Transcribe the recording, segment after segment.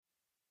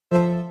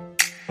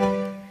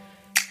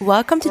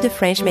Welcome to the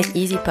French Made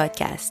Easy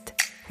podcast,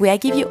 where I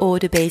give you all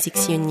the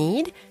basics you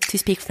need to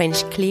speak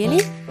French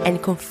clearly and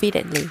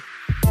confidently.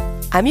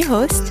 I'm your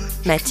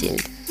host,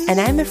 Mathilde, and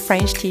I'm a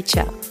French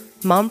teacher,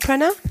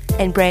 mompreneur,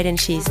 and bread and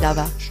cheese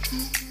lover.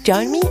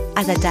 Join me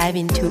as I dive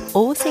into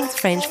all things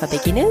French for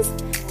beginners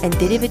and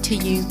deliver to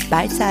you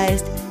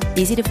bite-sized,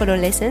 easy-to-follow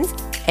lessons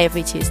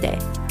every Tuesday.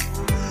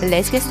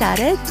 Let's get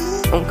started.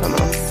 On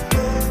commence.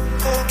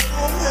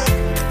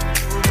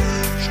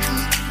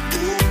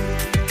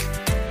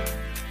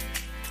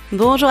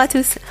 Bonjour à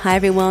tous. Hi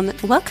everyone.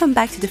 Welcome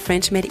back to the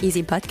French Made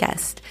Easy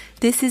podcast.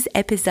 This is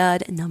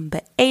episode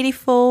number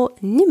 84,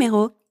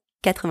 numéro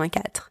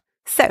 84.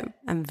 So,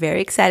 I'm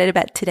very excited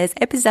about today's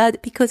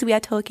episode because we are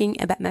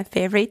talking about my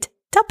favorite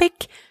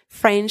topic,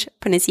 French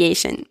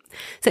pronunciation.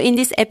 So in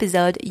this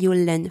episode, you'll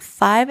learn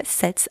 5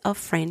 sets of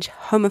French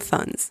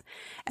homophones.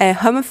 A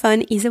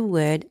homophone is a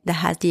word that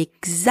has the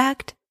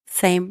exact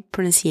same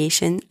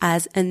pronunciation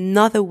as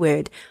another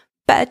word,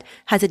 but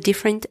has a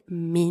different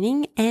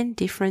meaning and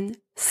different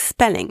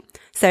spelling.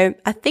 So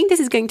I think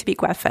this is going to be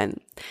quite fun.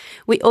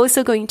 We're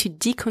also going to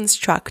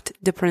deconstruct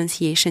the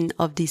pronunciation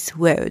of these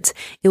words.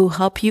 It will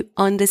help you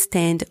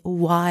understand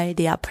why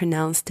they are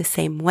pronounced the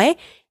same way,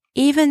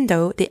 even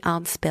though they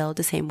aren't spelled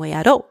the same way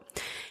at all.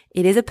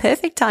 It is a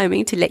perfect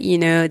timing to let you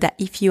know that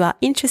if you are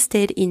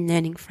interested in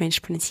learning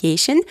French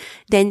pronunciation,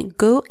 then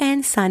go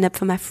and sign up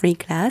for my free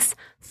class,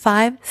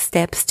 5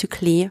 Steps to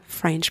Clear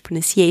French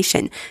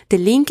Pronunciation. The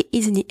link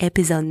is in the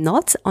episode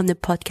notes on the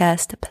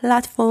podcast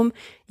platform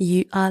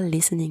you are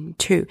listening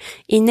to.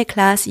 In the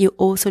class, you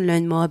also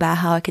learn more about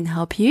how I can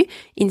help you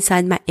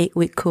inside my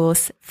 8-week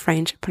course,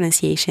 French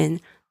Pronunciation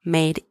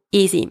Made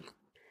Easy.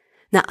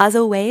 Now, as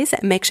always,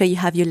 make sure you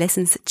have your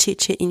lessons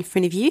cheat sheet in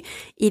front of you.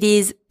 It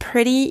is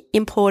pretty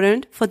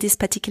important for this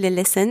particular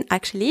lesson,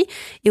 actually.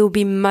 It will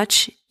be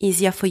much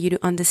easier for you to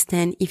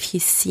understand if you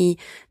see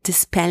the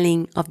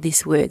spelling of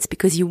these words,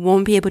 because you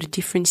won't be able to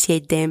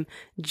differentiate them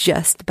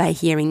just by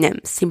hearing them,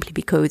 simply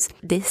because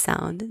they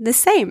sound the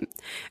same.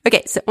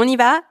 Okay, so on y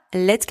va.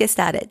 Let's get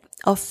started.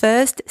 Our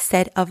first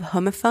set of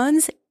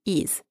homophones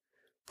is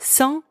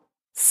sans,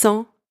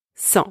 sans,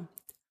 sans.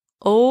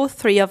 All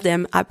 3 of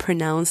them are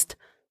pronounced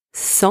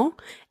sans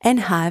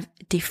and have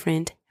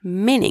different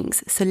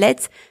meanings. So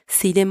let's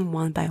see them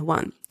one by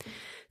one.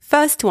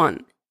 First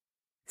one,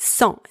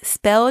 cent,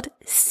 spelled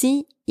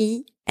C-E-N-T,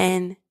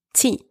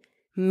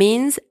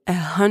 means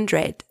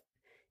 100.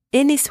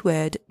 In this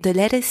word, the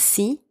letter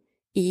C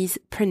is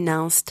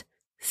pronounced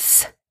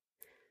S.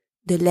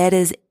 The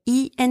letters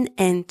E and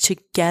N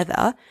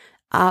together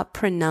are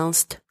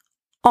pronounced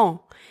en,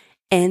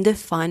 and the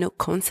final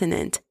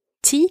consonant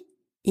T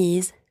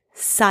is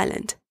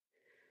silent.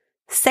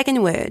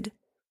 Second word,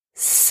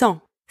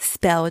 sang,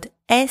 spelled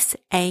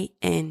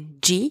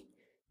S-A-N-G,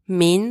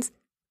 means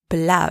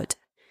blood.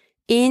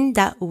 In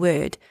that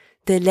word,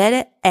 the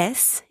letter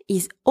S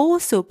is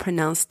also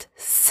pronounced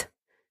S.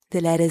 The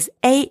letters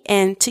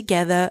A-N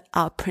together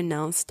are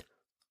pronounced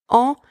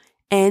en,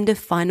 and the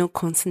final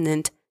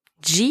consonant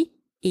G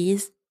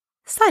is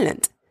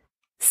silent.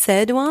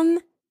 Third one,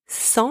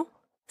 sans,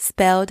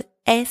 spelled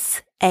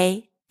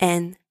S-A-N-S,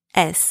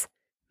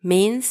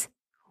 means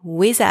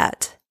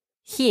without.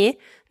 Here,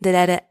 the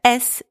letter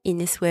S in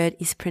this word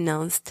is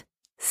pronounced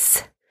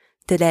S.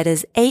 The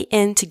letters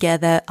A-N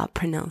together are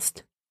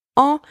pronounced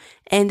en,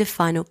 and the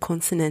final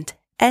consonant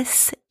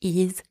S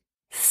is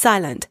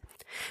silent.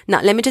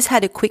 Now, let me just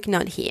add a quick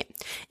note here.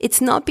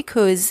 It's not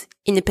because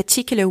in a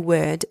particular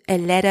word, a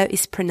letter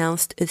is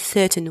pronounced a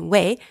certain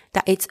way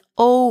that it's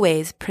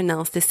always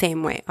pronounced the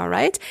same way,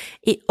 alright?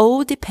 It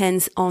all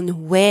depends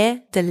on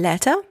where the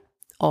letter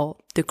or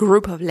the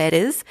group of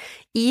letters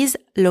is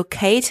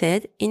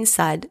located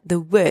inside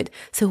the word.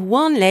 So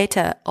one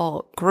letter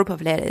or group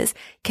of letters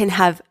can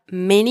have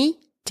many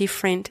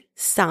different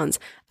sounds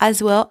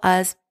as well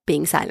as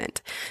being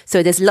silent.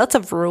 So there's lots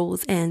of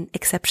rules and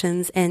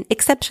exceptions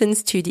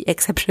to the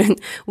exception,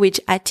 which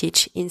I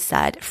teach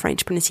inside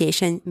French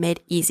Pronunciation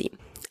Made Easy.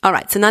 All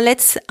right. So now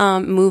let's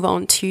move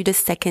on to the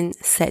second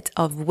set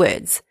of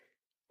words.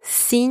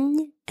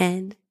 Cygne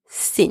and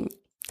cygne.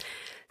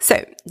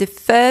 So the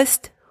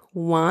first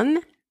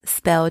one,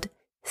 spelled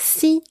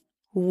C-Y-G-N-E,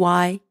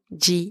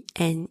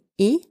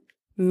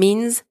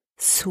 means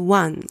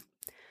swan.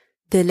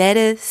 The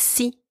letter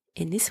C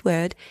in this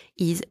word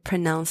is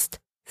pronounced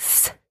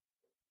S.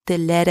 The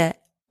letter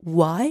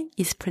Y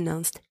is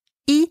pronounced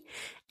E,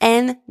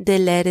 and the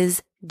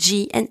letters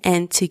G and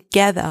N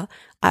together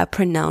are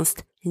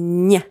pronounced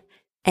N,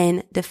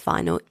 and the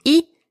final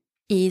E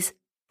is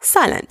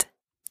silent.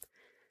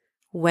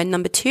 Word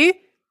number 2,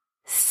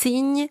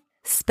 cygne,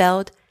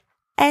 spelled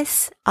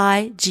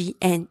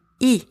S-I-G-N-E,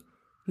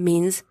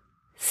 means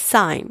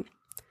sign.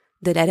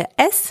 The letter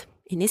S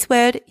in this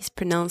word is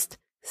pronounced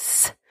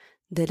S.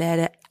 The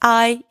letter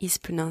I is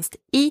pronounced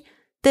E.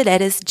 The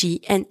letters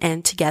G and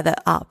N together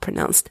are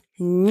pronounced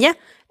N,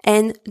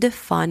 and the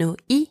final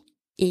E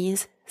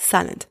is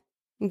silent.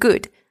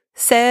 Good.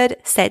 Third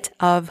set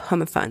of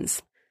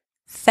homophones.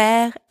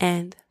 Faire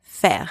and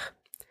faire.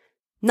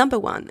 Number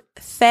 1,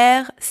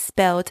 faire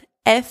spelled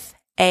F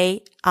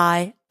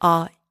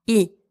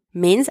F-A-I-R-E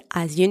means,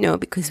 as you know,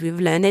 because we've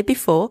learned it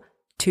before,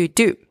 to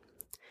do.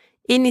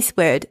 In this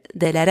word,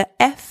 the letter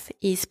F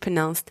is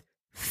pronounced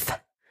F.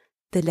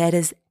 The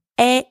letters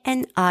A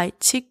and I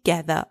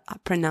together are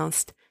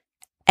pronounced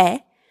E,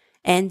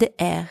 and the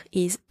R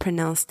is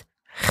pronounced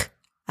R,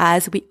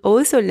 as we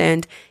also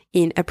learned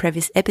in a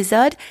previous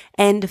episode,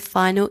 and the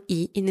final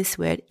E in this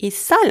word is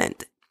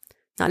silent.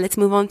 Now let's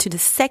move on to the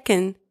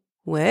second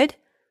word,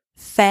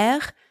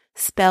 faire,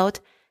 spelled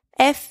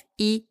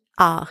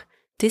F-E-R.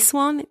 This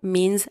one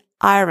means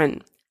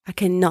iron. I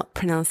cannot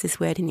pronounce this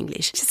word in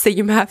English, so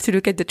you may have to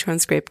look at the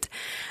transcript.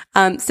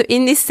 So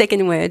in this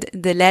second word,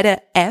 the letter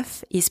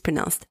F is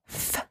pronounced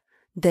F,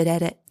 the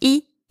letter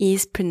E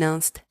is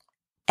pronounced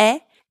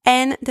E,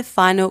 and the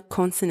final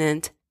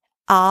consonant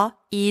R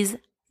is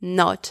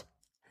not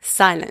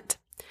silent.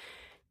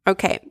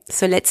 Okay,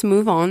 so let's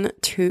move on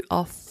to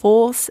our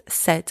fourth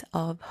set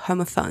of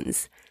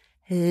homophones,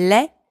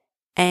 le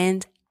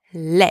and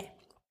le.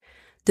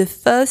 The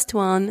first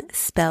one,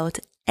 spelled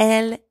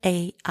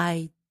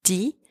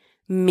L-A-I-D,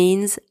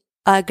 means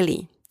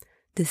ugly.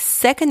 The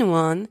second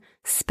one,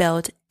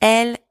 spelled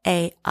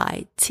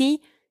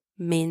L-A-I-T,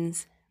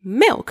 means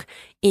milk.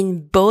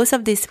 In both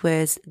of these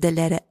words, the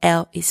letter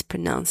L is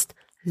pronounced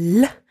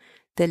L.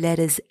 The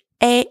letters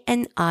A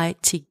and I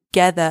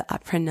together are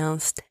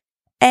pronounced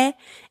E,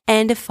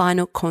 and the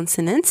final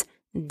consonants,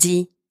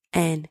 D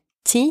and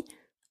T,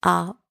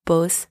 are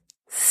both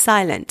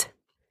silent.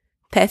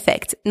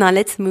 Perfect. Now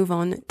let's move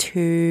on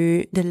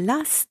to the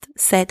last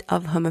set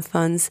of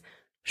homophones,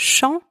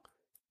 chant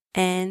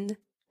and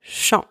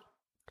chant.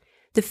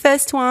 The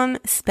first one,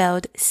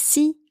 spelled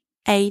C-H-A-M-P-S,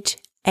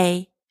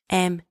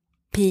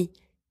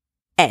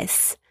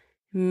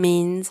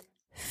 means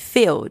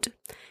field.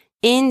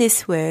 In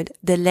this word,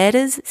 the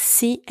letters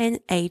C and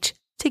H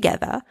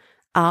together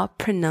are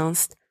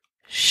pronounced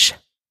sh.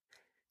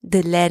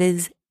 The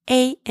letters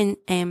A and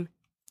M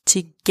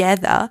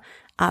together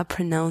are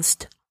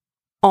pronounced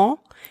on,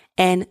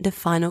 and the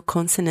final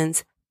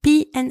consonants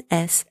P and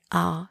S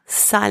are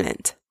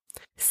silent.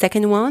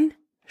 Second one,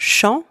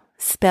 chant,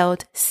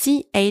 spelled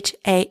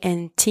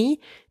C-H-A-N-T,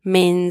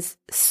 means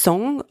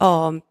song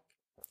or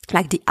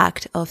like the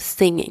act of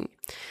singing.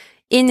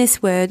 In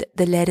this word,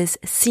 the letters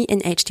C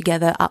and H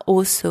together are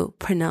also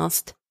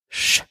pronounced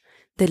sh.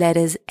 The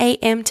letters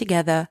A-M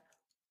together,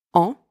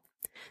 on.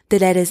 The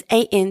letters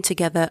A-N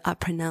together are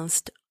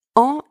pronounced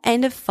on,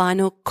 and the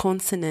final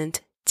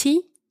consonant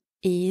T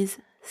is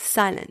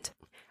silent.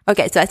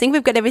 Okay, so I think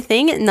we've got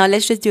everything. Now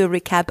let's just do a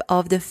recap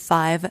of the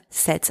 5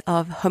 sets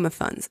of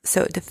homophones.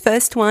 So the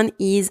first one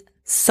is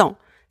sang,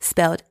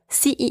 spelled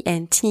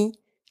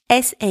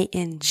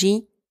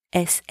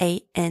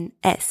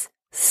C-E-N-T-S-A-N-G-S-A-N-S,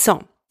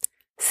 sang.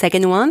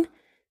 Second one,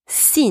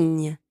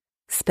 cygne,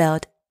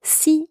 spelled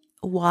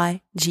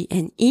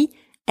C-Y-G-N-E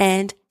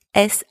and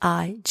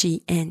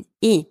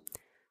S-I-G-N-E.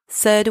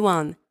 Third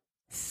one,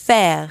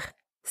 faire,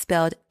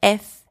 spelled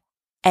F-A-I-R-E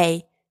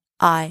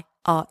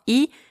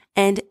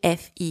and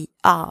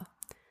F-E-R.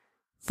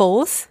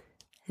 Fourth,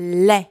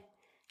 le,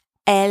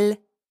 L-A-I-D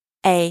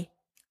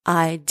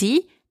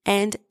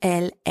and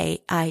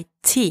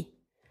L-A-I-T.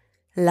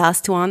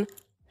 Last one,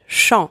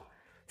 chant,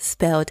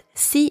 spelled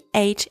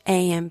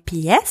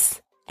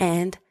C-H-A-M-P-S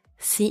and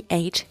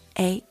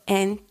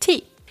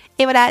C-H-A-N-T.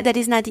 Et voilà, that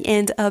is now the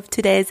end of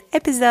today's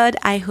episode.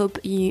 I hope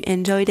you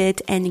enjoyed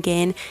it. And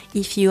again,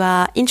 if you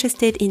are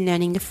interested in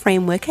learning the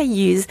framework I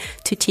use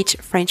to teach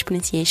French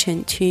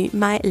pronunciation to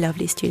my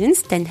lovely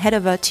students, then head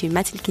over to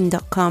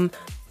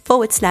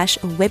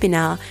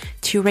mathildekin.com/webinar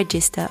to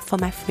register for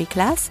my free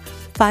class,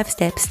 5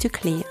 steps to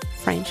clear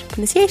French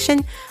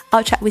pronunciation.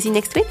 I'll chat with you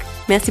next week.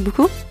 Merci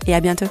beaucoup et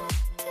à bientôt.